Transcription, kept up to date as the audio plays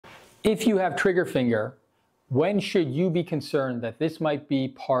If you have trigger finger, when should you be concerned that this might be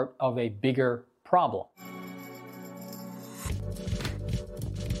part of a bigger problem?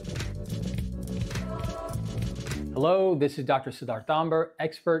 Hello, this is Dr. Siddharth Damber,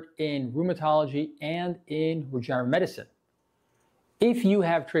 expert in rheumatology and in regenerative medicine. If you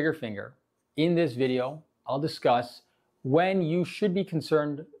have trigger finger, in this video, I'll discuss when you should be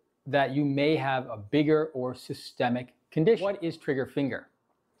concerned that you may have a bigger or systemic condition. What is trigger finger?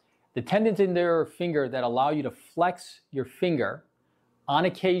 The tendons in your finger that allow you to flex your finger, on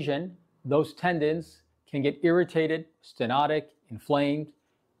occasion, those tendons can get irritated, stenotic, inflamed,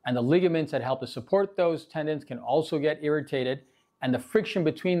 and the ligaments that help to support those tendons can also get irritated, and the friction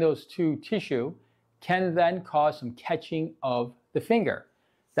between those two tissue can then cause some catching of the finger.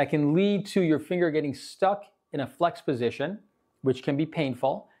 That can lead to your finger getting stuck in a flex position, which can be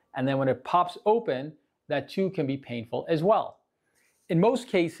painful, and then when it pops open, that too can be painful as well. In most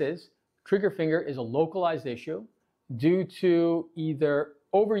cases, trigger finger is a localized issue due to either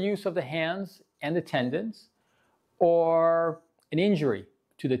overuse of the hands and the tendons or an injury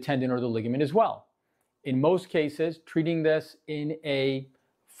to the tendon or the ligament as well. In most cases, treating this in a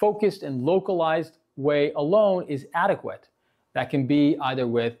focused and localized way alone is adequate. That can be either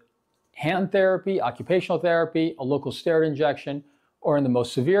with hand therapy, occupational therapy, a local steroid injection, or in the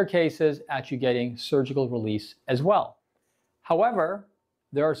most severe cases, actually getting surgical release as well. However,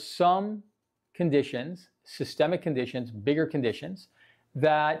 there are some conditions, systemic conditions, bigger conditions,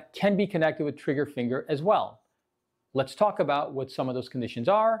 that can be connected with trigger finger as well. Let's talk about what some of those conditions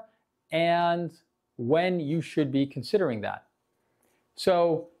are and when you should be considering that.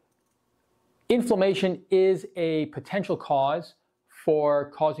 So, inflammation is a potential cause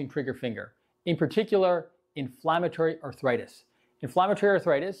for causing trigger finger. In particular, inflammatory arthritis. Inflammatory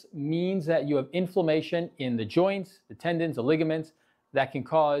arthritis means that you have inflammation in the joints, the tendons, the ligaments that can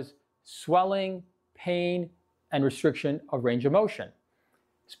cause swelling, pain, and restriction of range of motion.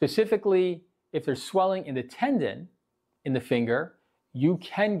 Specifically, if there's swelling in the tendon in the finger, you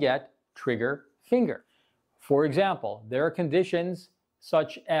can get trigger finger. For example, there are conditions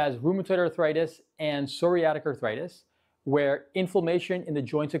such as rheumatoid arthritis and psoriatic arthritis where inflammation in the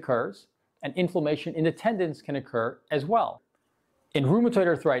joints occurs and inflammation in the tendons can occur as well. In rheumatoid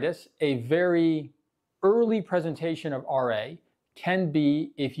arthritis, a very early presentation of RA can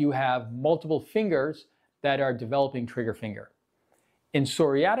be if you have multiple fingers that are developing trigger finger. In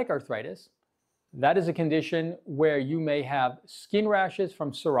psoriatic arthritis, that is a condition where you may have skin rashes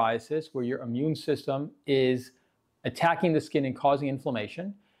from psoriasis, where your immune system is attacking the skin and causing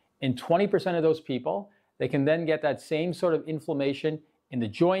inflammation. In 20% of those people, they can then get that same sort of inflammation in the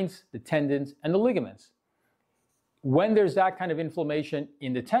joints, the tendons, and the ligaments. When there's that kind of inflammation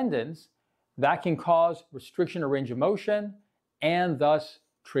in the tendons, that can cause restriction of range of motion and thus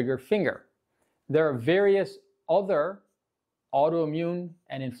trigger finger. There are various other autoimmune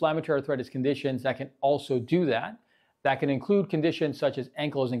and inflammatory arthritis conditions that can also do that. That can include conditions such as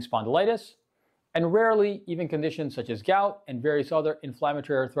ankylosing spondylitis, and rarely even conditions such as gout and various other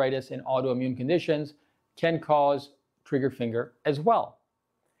inflammatory arthritis and autoimmune conditions can cause trigger finger as well.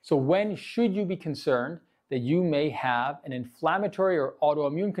 So when should you be concerned that you may have an inflammatory or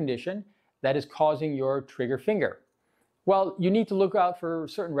autoimmune condition that is causing your trigger finger? Well, you need to look out for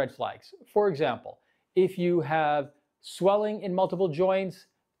certain red flags. For example, if you have swelling in multiple joints,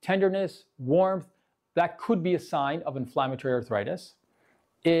 tenderness, warmth, that could be a sign of inflammatory arthritis.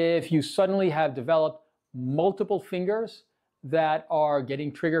 If you suddenly have developed multiple fingers that are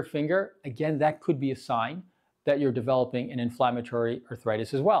getting trigger finger, again, that could be a sign that you're developing an inflammatory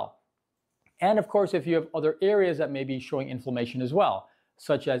arthritis as well. And of course, if you have other areas that may be showing inflammation as well,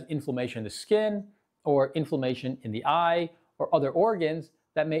 such as inflammation in the skin or inflammation in the eye or other organs,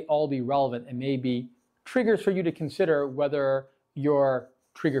 that may all be relevant and may be triggers for you to consider whether your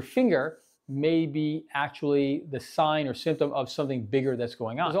trigger finger may be actually the sign or symptom of something bigger that's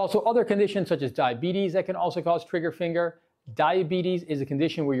going on. There's also other conditions such as diabetes that can also cause trigger finger. Diabetes is a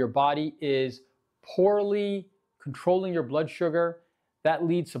condition where your body is poorly controlling your blood sugar. That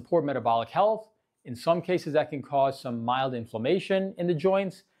leads to poor metabolic health. In some cases, that can cause some mild inflammation in the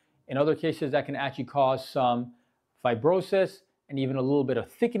joints. In other cases, that can actually cause some fibrosis and even a little bit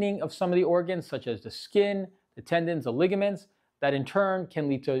of thickening of some of the organs, such as the skin, the tendons, the ligaments. That in turn can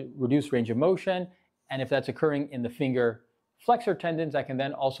lead to reduced range of motion. And if that's occurring in the finger flexor tendons, that can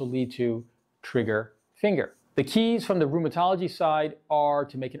then also lead to trigger finger. The keys from the rheumatology side are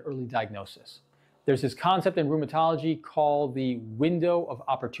to make an early diagnosis. There's this concept in rheumatology called the window of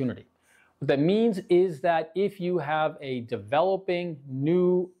opportunity. What that means is that if you have a developing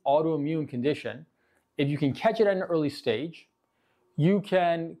new autoimmune condition, if you can catch it at an early stage, you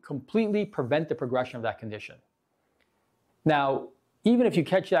can completely prevent the progression of that condition. Now, even if you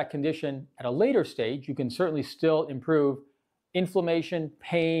catch that condition at a later stage, you can certainly still improve inflammation,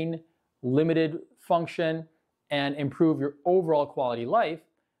 pain, limited function, and improve your overall quality of life.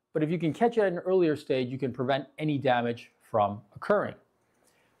 But if you can catch it at an earlier stage, you can prevent any damage from occurring.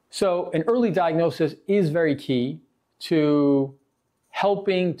 So an early diagnosis is very key to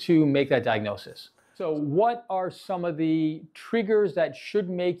helping to make that diagnosis. So what are some of the triggers that should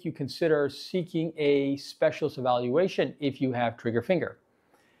make you consider seeking a specialist evaluation if you have trigger finger?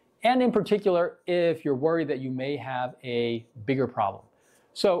 And in particular, if you're worried that you may have a bigger problem.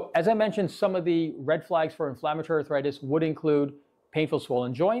 So as I mentioned, some of the red flags for inflammatory arthritis would include painful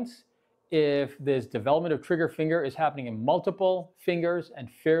swollen joints. If this development of trigger finger is happening in multiple fingers and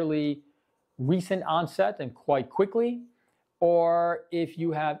fairly recent onset and quite quickly, or if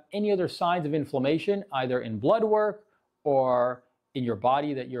you have any other signs of inflammation, either in blood work or in your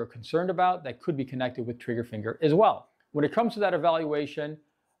body that you're concerned about, that could be connected with trigger finger as well. When it comes to that evaluation,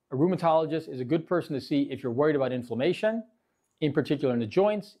 a rheumatologist is a good person to see if you're worried about inflammation, in particular in the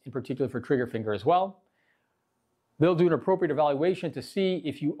joints, in particular for trigger finger as well. They'll do an appropriate evaluation to see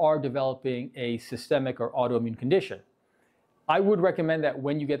if you are developing a systemic or autoimmune condition. I would recommend that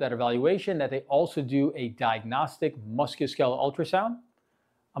when you get that evaluation, that they also do a diagnostic musculoskeletal ultrasound.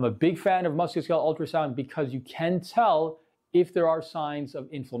 I'm a big fan of musculoskeletal ultrasound because you can tell if there are signs of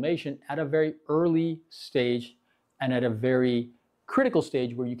inflammation at a very early stage and at a very critical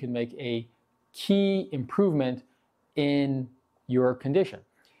stage where you can make a key improvement in your condition.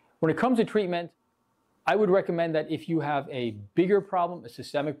 When it comes to treatment, I would recommend that if you have a bigger problem, a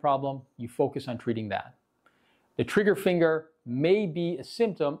systemic problem, you focus on treating that. The trigger finger may be a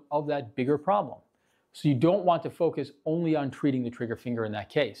symptom of that bigger problem. So you don't want to focus only on treating the trigger finger in that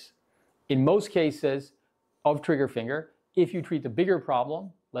case. In most cases of trigger finger, if you treat the bigger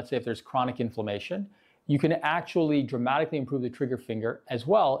problem, let's say if there's chronic inflammation, you can actually dramatically improve the trigger finger as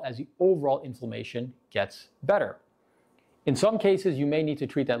well as the overall inflammation gets better. In some cases, you may need to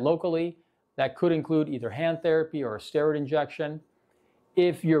treat that locally. That could include either hand therapy or a steroid injection.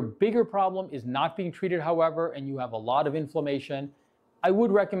 If your bigger problem is not being treated, however, and you have a lot of inflammation, I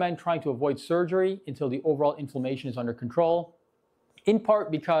would recommend trying to avoid surgery until the overall inflammation is under control, in part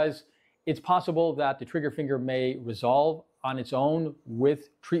because it's possible that the trigger finger may resolve on its own with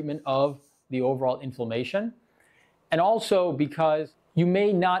treatment of the overall inflammation, and also because you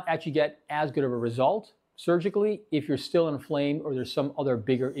may not actually get as good of a result surgically if you're still inflamed or there's some other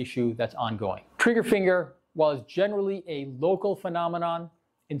bigger issue that's ongoing. Trigger finger, while it's generally a local phenomenon,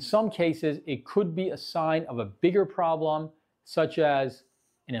 in some cases it could be a sign of a bigger problem, such as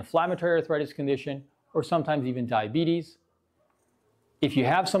an inflammatory arthritis condition or sometimes even diabetes. If you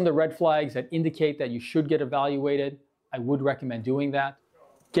have some of the red flags that indicate that you should get evaluated, I would recommend doing that.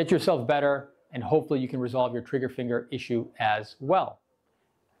 Get yourself better, and hopefully you can resolve your trigger finger issue as well.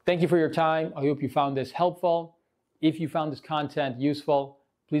 Thank you for your time. I hope you found this helpful. If you found this content useful,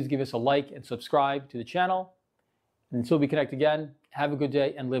 please give us a like and subscribe to the channel. And until we connect again, have a good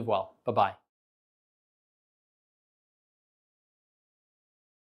day and live well. Bye-bye.